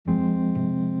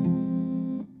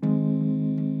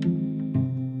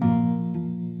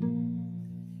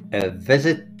A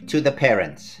Visit to the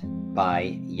Parents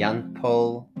by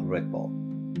Jan-Paul Roodbol.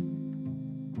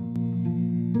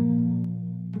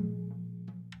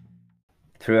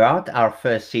 Throughout our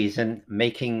first season,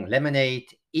 making lemonade,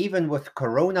 even with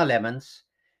Corona lemons,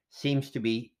 seems to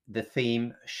be the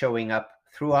theme showing up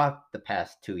throughout the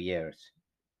past 2 years.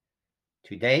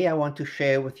 Today, I want to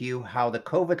share with you how the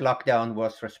COVID lockdown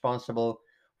was responsible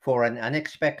for an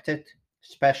unexpected,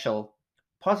 special,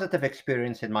 positive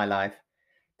experience in my life,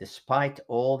 despite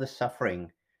all the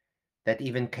suffering that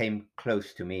even came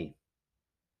close to me.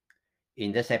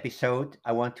 In this episode,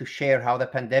 I want to share how the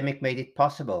pandemic made it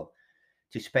possible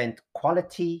to spend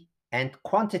quality and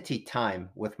quantity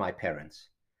time with my parents,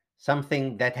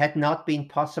 something that had not been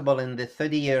possible in the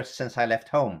 30 years since I left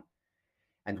home,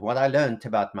 and what I learned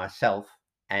about myself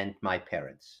and my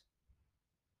parents.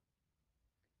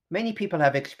 Many people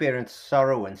have experienced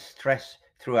sorrow and stress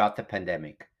throughout the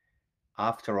pandemic.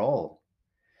 After all,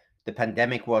 the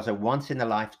pandemic was a once in a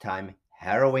lifetime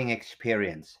harrowing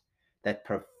experience that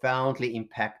profoundly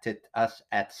impacted us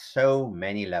at so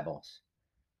many levels.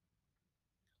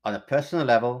 On a personal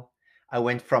level, I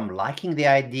went from liking the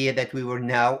idea that we were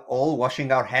now all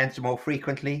washing our hands more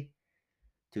frequently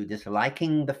to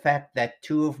disliking the fact that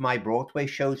two of my Broadway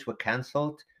shows were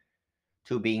cancelled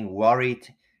to being worried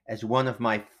as one of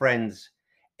my friends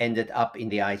ended up in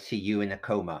the ICU in a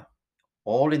coma,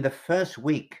 all in the first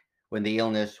week when the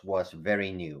illness was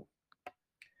very new.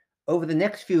 Over the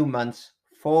next few months,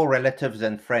 4 relatives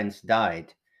and friends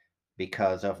died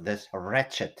because of this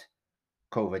wretched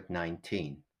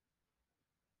COVID-19.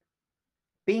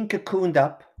 Being cocooned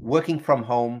up, working from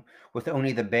home with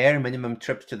only the bare minimum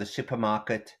trips to the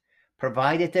supermarket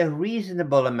provided a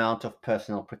reasonable amount of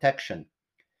personal protection,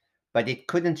 but it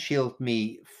couldn't shield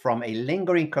me from a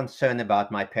lingering concern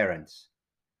about my parents.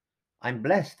 I'm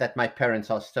blessed that my parents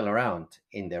are still around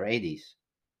in their 80s.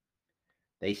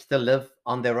 They still live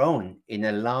on their own in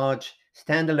a large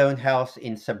standalone house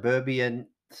in suburbian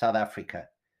South Africa.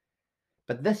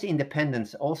 But this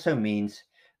independence also means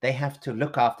they have to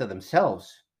look after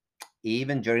themselves,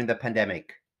 even during the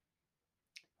pandemic.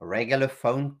 Regular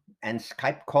phone and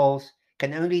Skype calls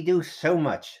can only do so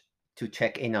much to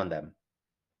check in on them.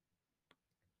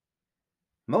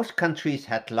 Most countries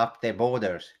had locked their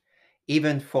borders,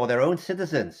 even for their own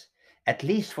citizens, at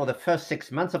least for the first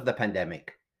 6 months of the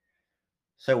pandemic.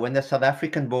 So when the South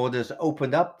African borders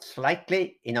opened up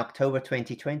slightly in October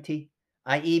 2020,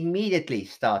 I immediately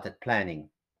started planning.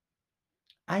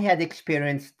 I had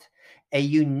experienced a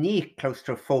unique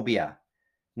claustrophobia,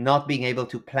 not being able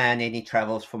to plan any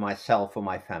travels for myself or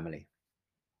my family.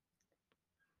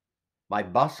 My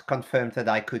boss confirmed that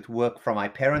I could work from my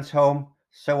parents' home,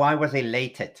 so I was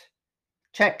elated.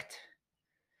 Checked.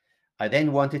 I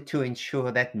then wanted to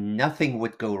ensure that nothing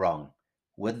would go wrong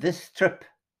with this trip.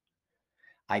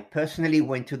 I personally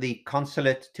went to the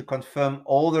consulate to confirm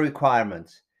all the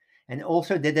requirements and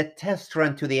also did a test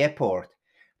run to the airport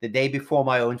the day before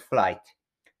my own flight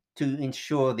to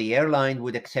ensure the airline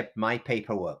would accept my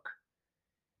paperwork.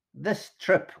 This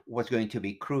trip was going to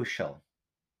be crucial.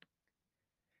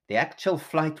 The actual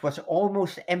flight was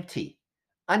almost empty,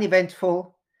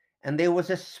 uneventful, and there was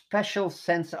a special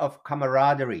sense of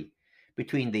camaraderie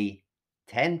between the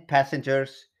 10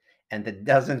 passengers and the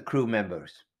dozen crew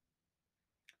members.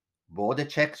 Border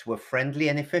checks were friendly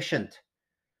and efficient,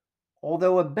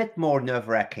 although a bit more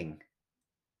nerve-wracking.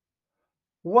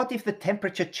 What if the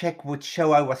temperature check would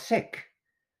show I was sick?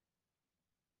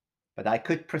 But I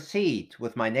could proceed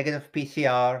with my negative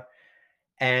PCR,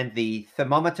 and the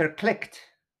thermometer clicked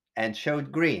and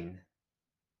showed green.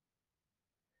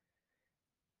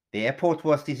 The airport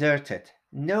was deserted.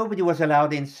 Nobody was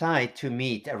allowed inside to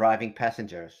meet arriving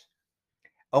passengers.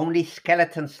 Only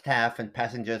skeleton staff and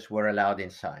passengers were allowed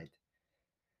inside.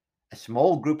 A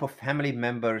small group of family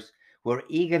members were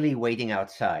eagerly waiting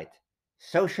outside,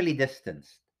 socially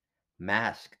distanced,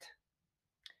 masked.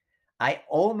 I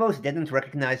almost didn't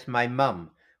recognize my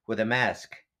mum with a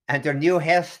mask and her new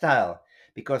hairstyle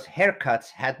because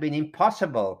haircuts had been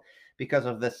impossible because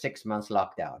of the 6 months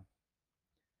lockdown.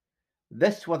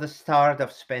 This was the start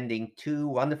of spending 2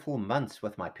 wonderful months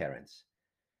with my parents,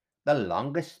 the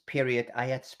longest period I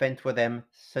had spent with them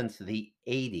since the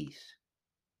 80s.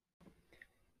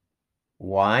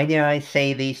 Why did I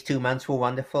say these 2 months were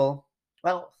wonderful?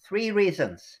 Well, 3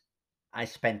 reasons. I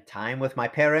spent time with my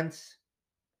parents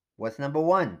was number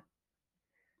one.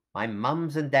 My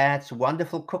mum's and dad's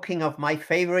wonderful cooking of my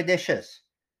favorite dishes.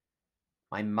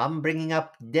 My mum bringing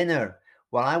up dinner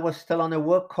while I was still on a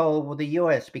work call with the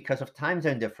US because of time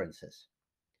zone differences.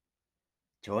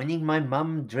 Joining my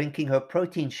mum drinking her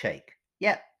protein shake.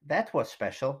 Yeah, that was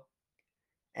special.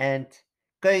 And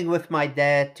going with my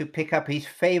dad to pick up his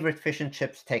favorite fish and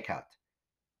chips takeout.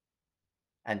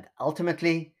 And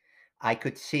ultimately, I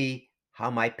could see how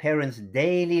my parents'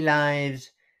 daily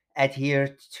lives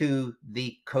adhered to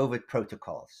the COVID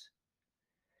protocols.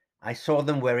 I saw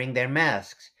them wearing their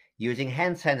masks, using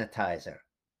hand sanitizer.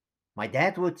 My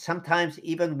dad would sometimes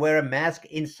even wear a mask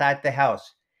inside the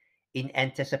house in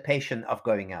anticipation of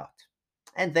going out.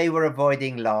 And they were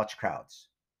avoiding large crowds.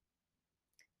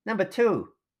 Number two,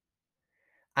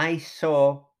 I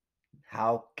saw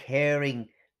how caring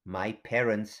my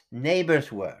parents'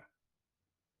 neighbors were.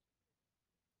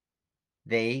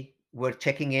 They were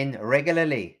checking in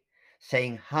regularly,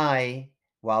 saying hi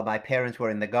while my parents were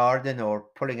in the garden or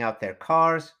pulling out their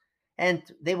cars, and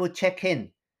they would check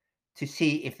in to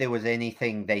see if there was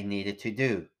anything they needed to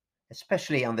do,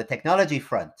 especially on the technology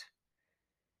front.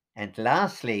 And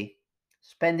lastly,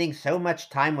 spending so much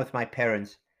time with my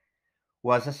parents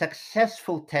was a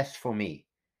successful test for me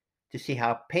to see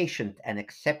how patient and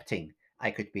accepting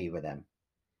I could be with them.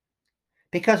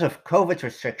 Because of COVID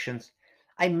restrictions,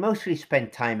 I mostly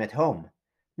spent time at home,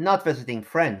 not visiting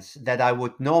friends that I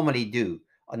would normally do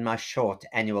on my short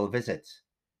annual visits.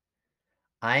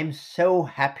 I'm so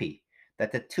happy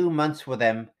that the 2 months with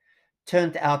them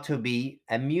turned out to be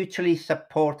a mutually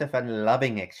supportive and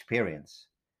loving experience.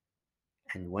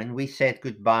 And when we said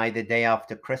goodbye the day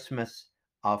after Christmas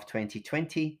of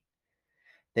 2020,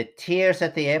 the tears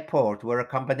at the airport were a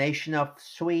combination of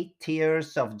sweet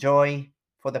tears of joy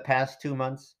for the past 2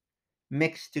 months,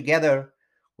 mixed together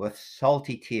with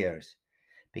salty tears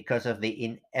because of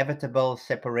the inevitable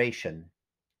separation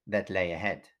that lay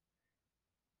ahead.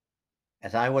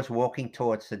 As I was walking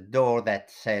towards the door that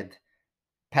said,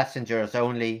 "Passengers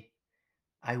only,"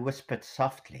 I whispered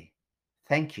softly,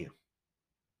 "Thank you."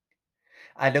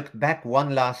 I looked back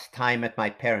one last time at my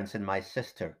parents and my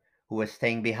sister, who was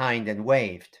staying behind, and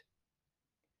waved.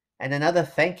 And another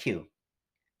thank you,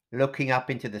 looking up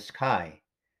into the sky.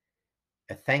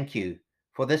 A thank you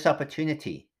for this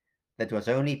opportunity that was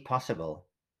only possible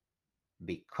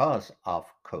because of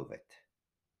COVID.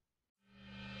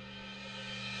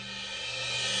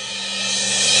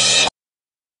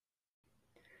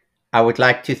 I would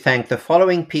like to thank the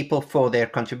following people for their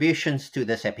contributions to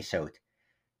this episode: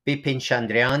 Bipin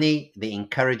Chandriani, the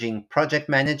encouraging project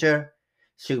manager;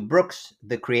 Sue Brooks,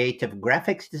 the creative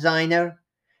graphics designer;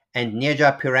 and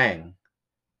Nirja Pirang,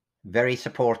 very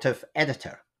supportive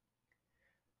editor.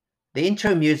 The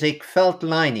intro music Felt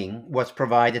Lining was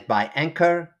provided by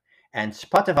Anchor, and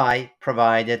Spotify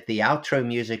provided the outro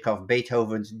music of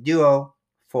Beethoven's Duo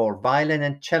for violin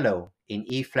and cello in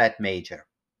E-flat major.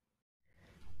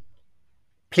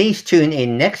 Please tune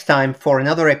in next time for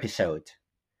another episode.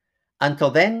 Until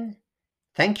then,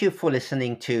 thank you for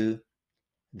listening to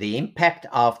The Impact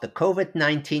of the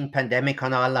COVID-19 Pandemic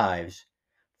on Our Lives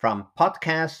from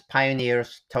Podcast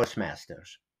Pioneers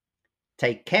Toastmasters.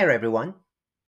 Take care, everyone.